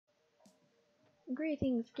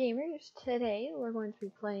Greetings gamers, today we're going to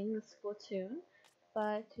be playing the Splatoon,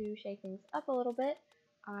 but to shake things up a little bit,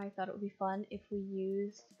 I thought it would be fun if we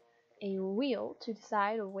used a wheel to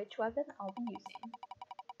decide which weapon I'll be using.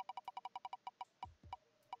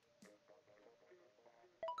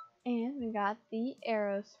 And we got the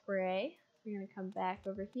arrow spray. We're going to come back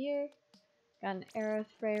over here, got an arrow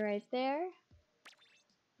spray right there.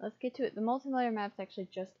 Let's get to it. The multiplayer map's actually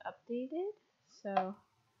just updated, so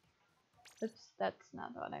oops, that's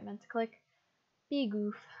not what I meant to click. Be a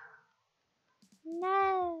goof.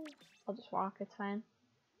 No! I'll just walk, it's fine.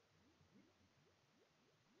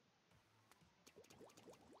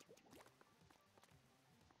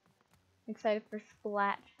 Excited for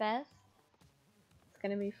Splatfest. It's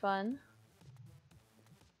gonna be fun.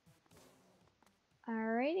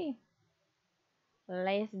 Alrighty.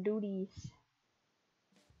 Let's do this.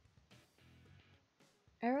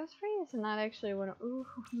 Aerospray is not actually one of— ooh,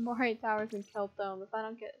 Moray Towers and Kelp Dome. If I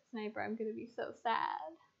don't get a sniper, I'm gonna be so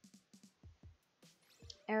sad.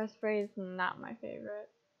 Aerospray is not my favorite.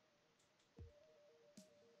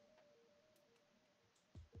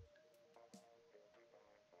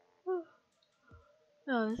 Whew.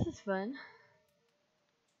 Oh, this is fun.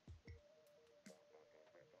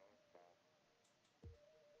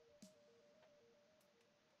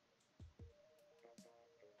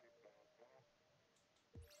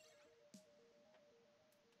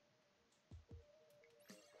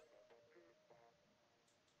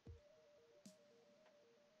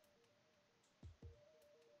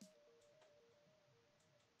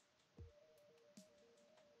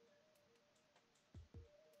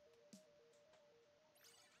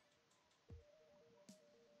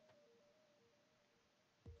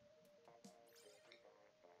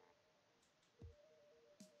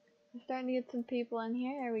 We're starting to get some people in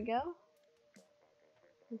here. There we go.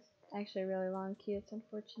 It's actually a really long queue. It's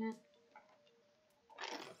unfortunate.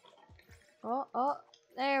 Oh,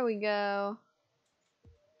 there we go.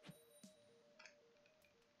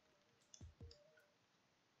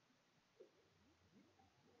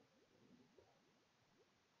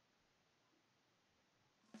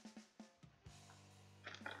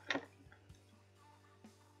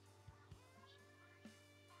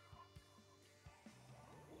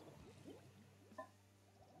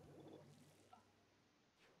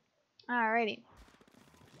 Alrighty.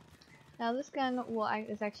 Now this gun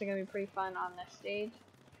is actually going to be pretty fun on this stage,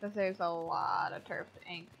 because there's a lot of turf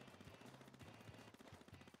ink.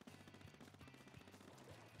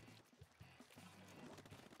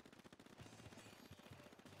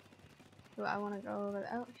 Do I want to go over there?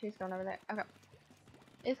 Oh, she's going over there. Okay.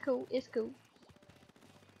 It's cool, it's cool.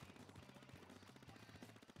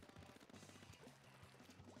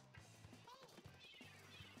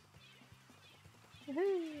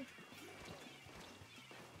 Woohoo!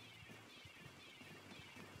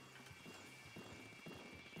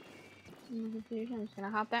 I'm just gonna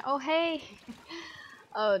hop down. Oh, hey!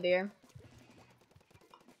 Oh dear.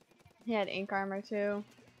 He had ink armor too.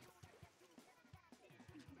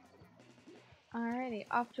 Alrighty,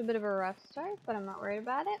 off to a bit of a rough start, but I'm not worried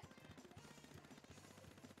about it.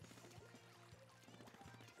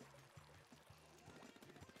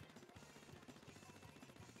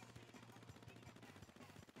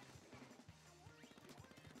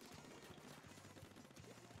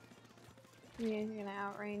 He's gonna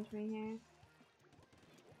outrange me here.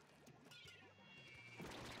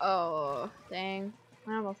 Oh, dang.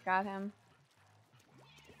 I almost got him.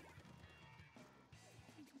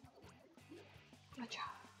 Gotcha.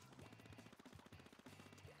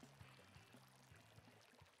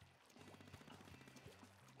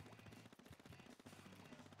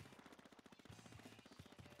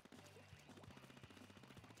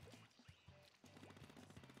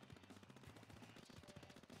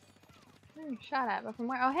 Shot at, but from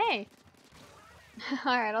where? Oh, hey!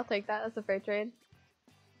 Alright, I'll take that. That's a fair trade.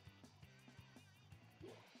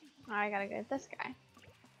 I gotta get this guy.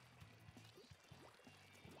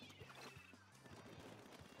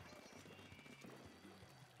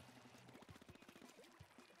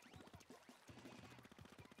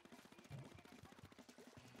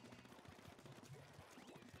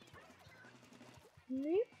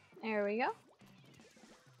 There we go.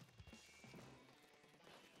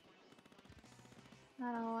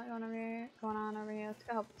 I don't know what's going on over here. Let's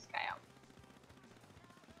go help this guy out.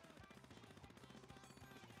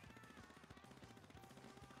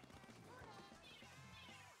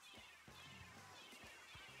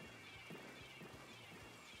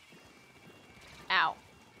 Ow.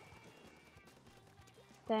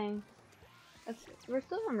 Dang. We're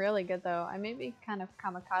still doing really good though. I may be kind of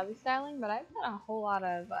kamikaze styling, but I've got a whole lot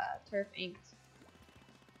of turf inked.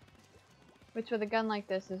 Which with a gun like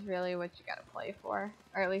this is really what you gotta play for.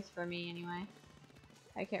 Or at least for me anyway.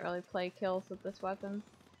 I can't really play kills with this weapon.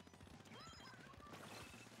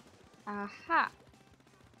 Aha!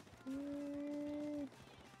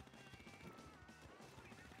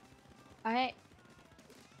 Alright.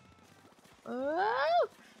 Oh!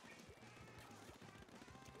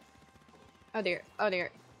 Oh dear, oh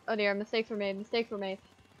dear, oh dear, mistakes were made, mistakes were made.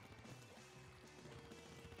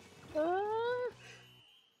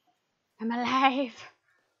 I'm alive!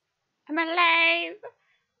 I'm alive!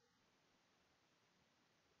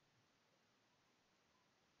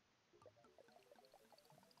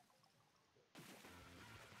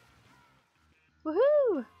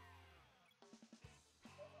 Woohoo!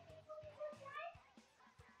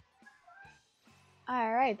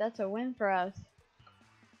 Alright, that's a win for us.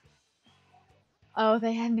 Oh,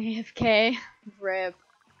 they had me AFK. RIP.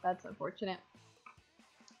 That's unfortunate.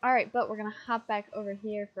 Alright, but we're gonna hop back over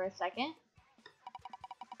here for a second.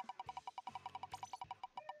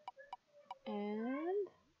 And...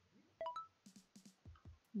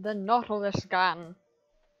 the Nautilus gun.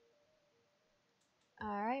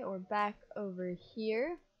 Alright, we're back over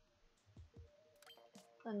here.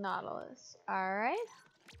 The Nautilus. Alright.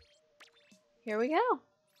 Here we go.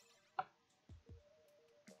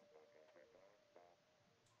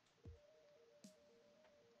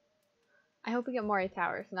 I hope we get more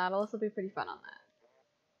towers. Nautilus will be pretty fun on that.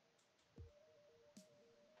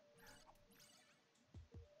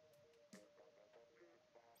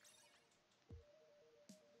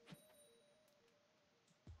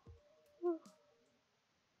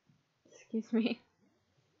 Excuse me.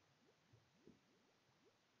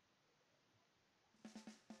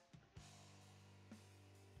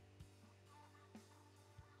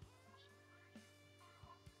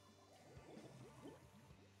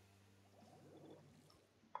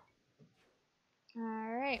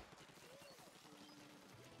 Alright.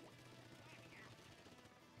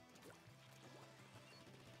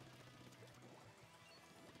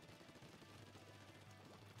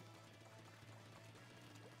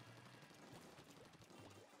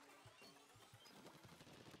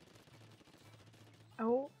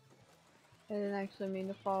 Oh. I didn't actually mean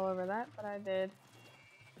to fall over that, but I did.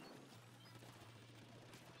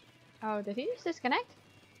 Oh, did he just disconnect?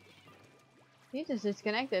 He just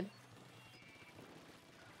disconnected.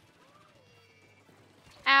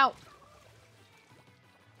 Ow!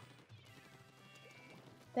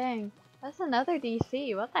 Dang. That's another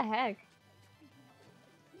DC. What the heck?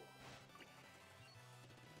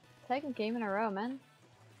 Second game in a row, man.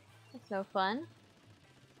 That's no fun.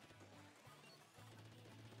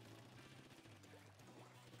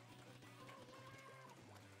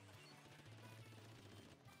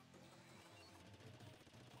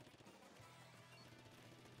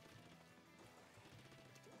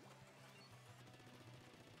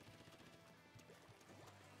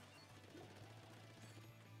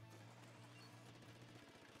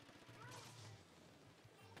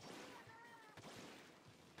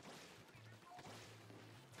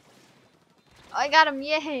 Oh, I got him!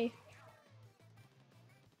 Yay!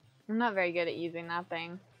 I'm not very good at using that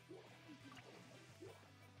thing.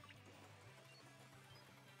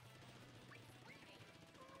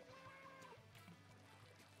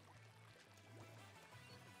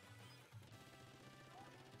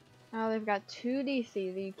 Oh, they've got 2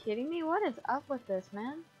 DCs. Are you kidding me? What is up with this,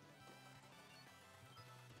 man?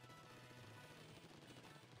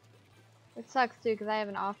 It sucks too, because I have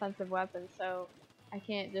an offensive weapon, so I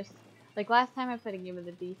can't just... Like, last time I played a game with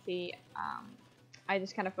a DC, I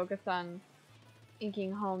just kind of focused on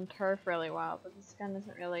inking home turf really well, but this gun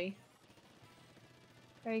isn't really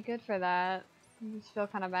very good for that. I just feel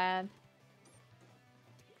kind of bad.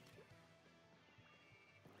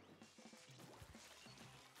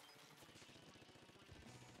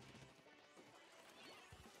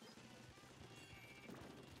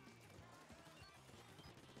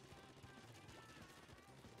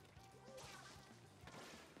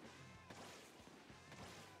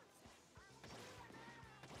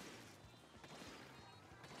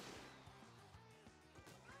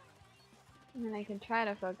 I mean, I can try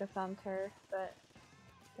to focus on turf, but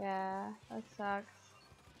yeah, that sucks.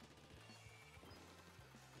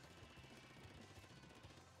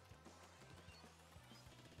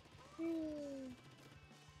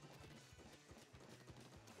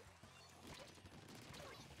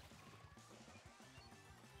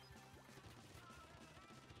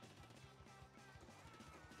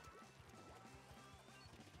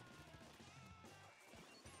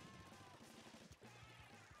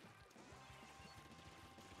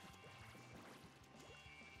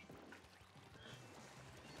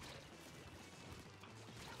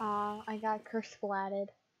 Aw, I got curse-splatted.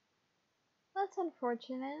 That's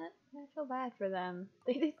unfortunate. I feel bad for them.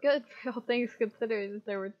 They did good for all things considered that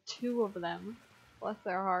there were 2 of them. Bless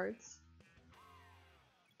their hearts.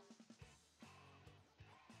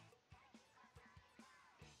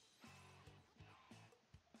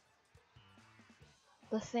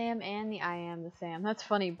 The Sam and the I am the Sam. That's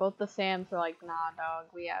funny. Both the Sams were like, nah, dog,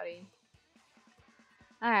 we outie.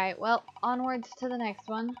 Alright, well, onwards to the next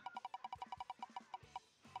one.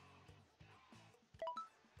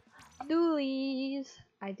 Dualies!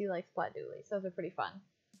 I do like splat dualies. Those are pretty fun.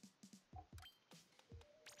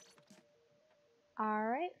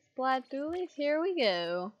 Alright, splat dualies, here we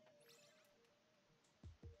go.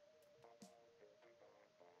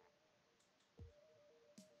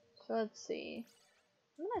 So let's see.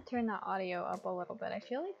 I'm gonna turn the audio up a little bit. I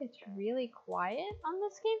feel like it's really quiet on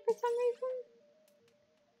this game for some reason.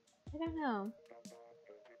 I don't know.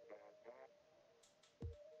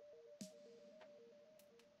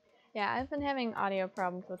 Yeah, I've been having audio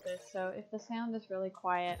problems with this, so if the sound is really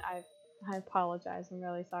quiet, I apologize. I'm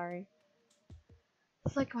really sorry.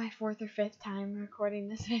 It's like my 4th or 5th time recording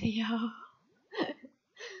this video.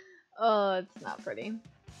 Oh, it's not pretty.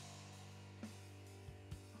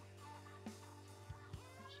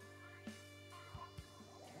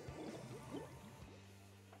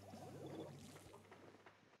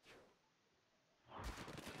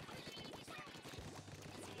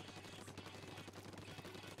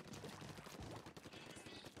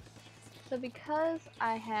 So because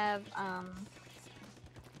I have,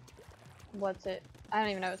 what's it? I don't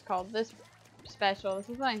even know what it's called. This special, this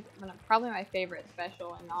is probably my favorite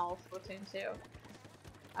special in all of Splatoon 2.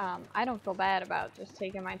 I don't feel bad about just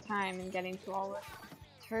taking my time and getting to all the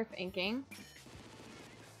turf inking.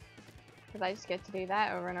 Because I just get to do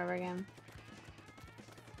that over and over again.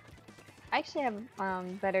 I actually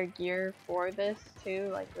have better gear for this too,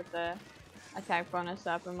 like with the attack bonus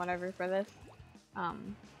up and whatever for this.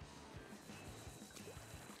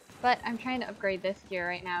 But I'm trying to upgrade this gear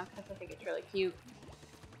right now because I think it's really cute.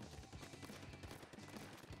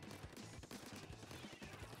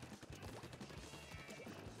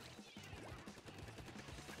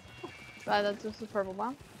 But that's just a purple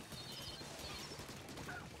bomb.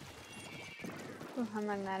 Ooh, I'm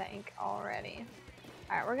running out of ink already.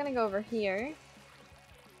 Alright, we're gonna go over here.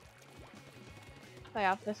 Play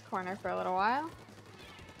off this corner for a little while.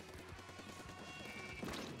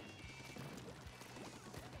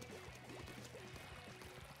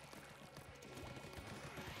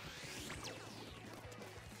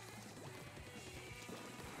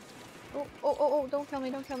 Oh, don't kill me,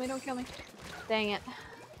 don't kill me, don't kill me. Dang it.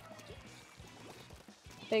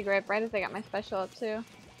 Big rip, right as I got my special up too.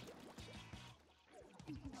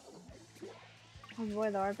 Oh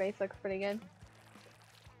boy, though, our base looks pretty good.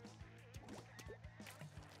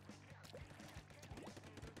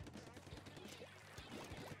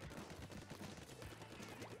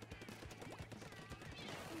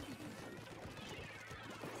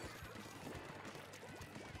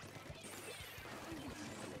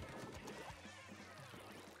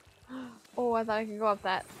 Oh, I thought I could go up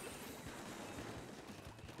that.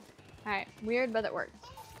 Alright, weird, but it worked.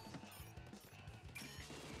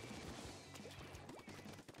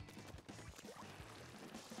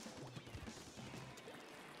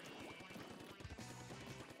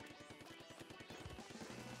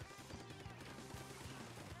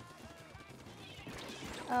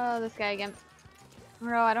 Oh, this guy again.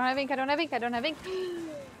 No, I don't have ink, I don't have ink, I don't have ink.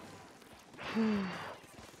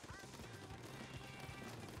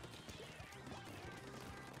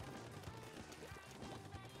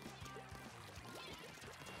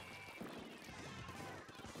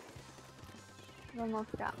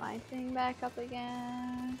 Almost got my thing back up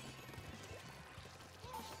again.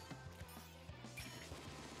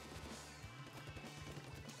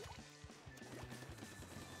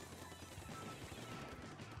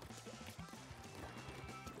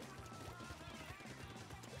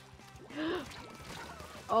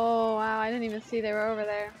 Oh wow, I didn't even see they were over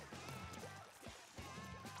there.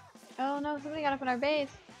 Oh no, somebody got up in our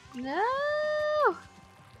base. No!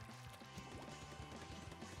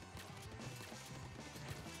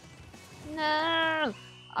 No! Oh,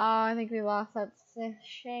 I think we lost. That's a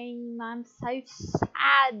shame. I'm so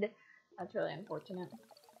sad. That's really unfortunate.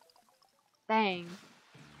 Dang.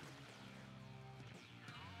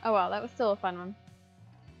 Oh well, that was still a fun one.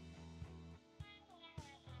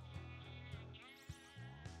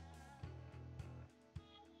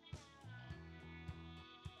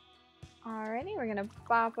 Alrighty, we're gonna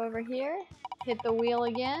bop over here, hit the wheel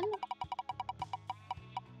again.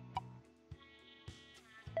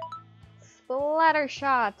 Splatter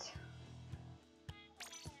shot.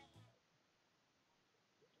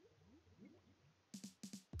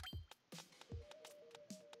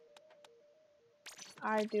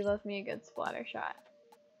 I do love me a good splatter shot.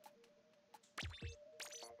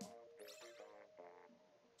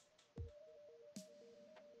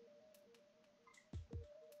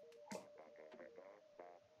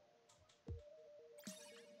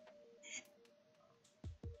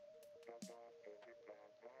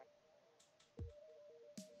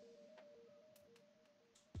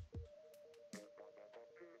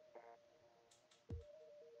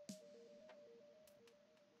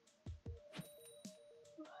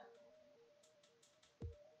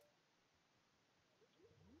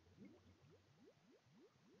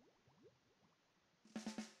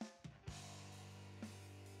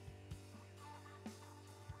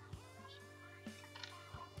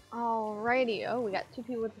 Alrighty, oh, we got two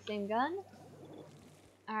people with the same gun.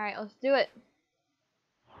 Alright, let's do it.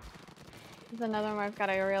 This is another one where I've got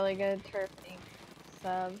a really good turf ink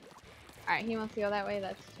sub. Alright, he wants to go that way,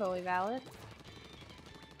 that's totally valid.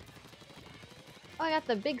 Oh, I got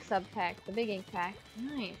the big sub pack, the big ink pack.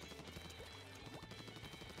 Nice.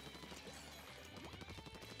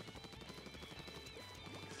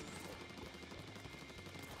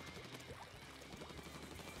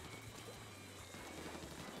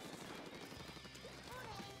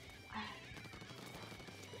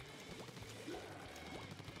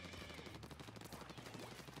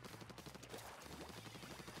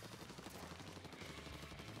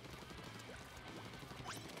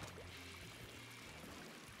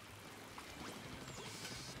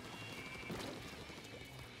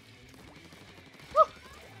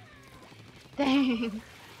 Dang.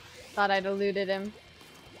 Thought I'd eluded him.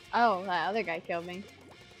 Oh, that other guy killed me.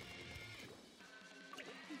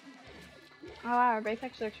 Oh wow, our base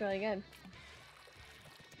actually looks really good.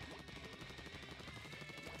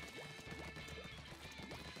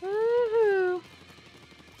 Woohoo!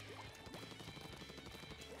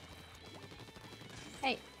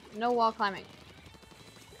 Hey, no wall climbing.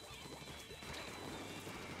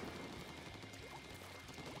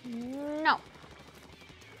 No.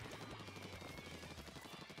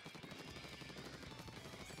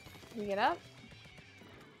 Did he get up?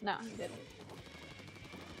 No, he didn't.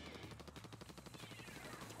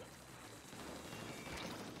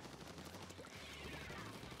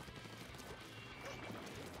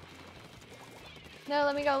 No,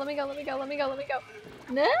 let me go, let me go, let me go, let me go, let me go.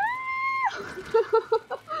 No!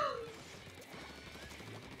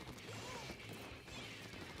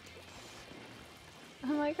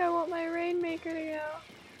 I'm like, I want my Rainmaker to go.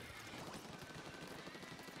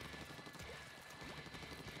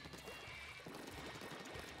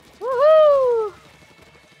 Woohoo!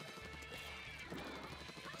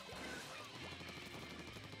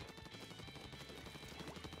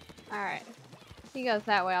 Alright. He goes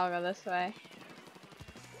that way, I'll go this way.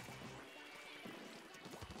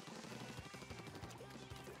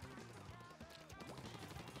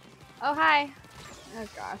 Oh, hi! Oh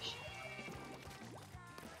gosh.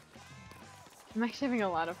 I'm actually having a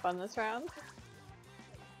lot of fun this round.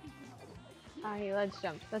 Ah, he ledge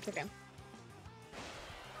jumped. That's okay.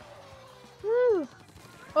 Woo!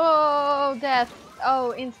 Oh, death!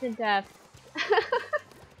 Oh, instant death.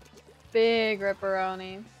 Big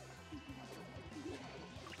ripperoni.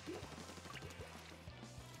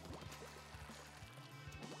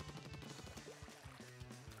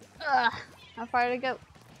 Ugh! How far did it go?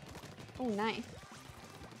 Oh, nice.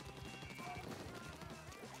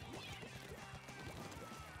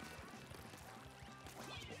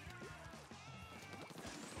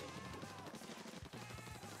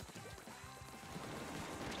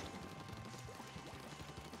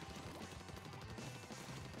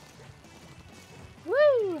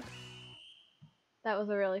 Woo! That was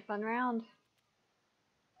a really fun round.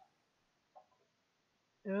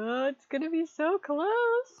 Oh, it's gonna be so close.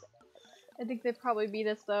 I think they probably beat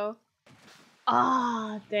us though.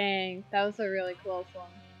 Ah, dang. That was a really close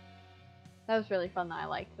one. That was really fun though. I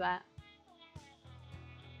liked that.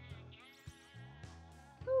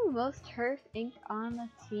 Ooh, most turf ink on the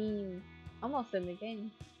team. Almost in the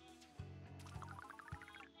game.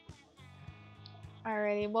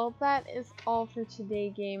 Alrighty, well that is all for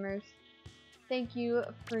today, gamers. Thank you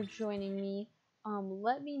for joining me.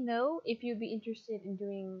 Let me know if you'd be interested in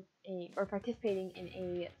doing or participating in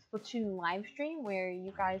a Splatoon live stream where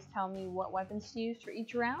you guys tell me what weapons to use for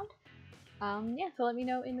each round. Yeah, so let me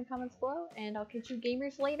know in the comments below, and I'll catch you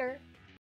gamers later.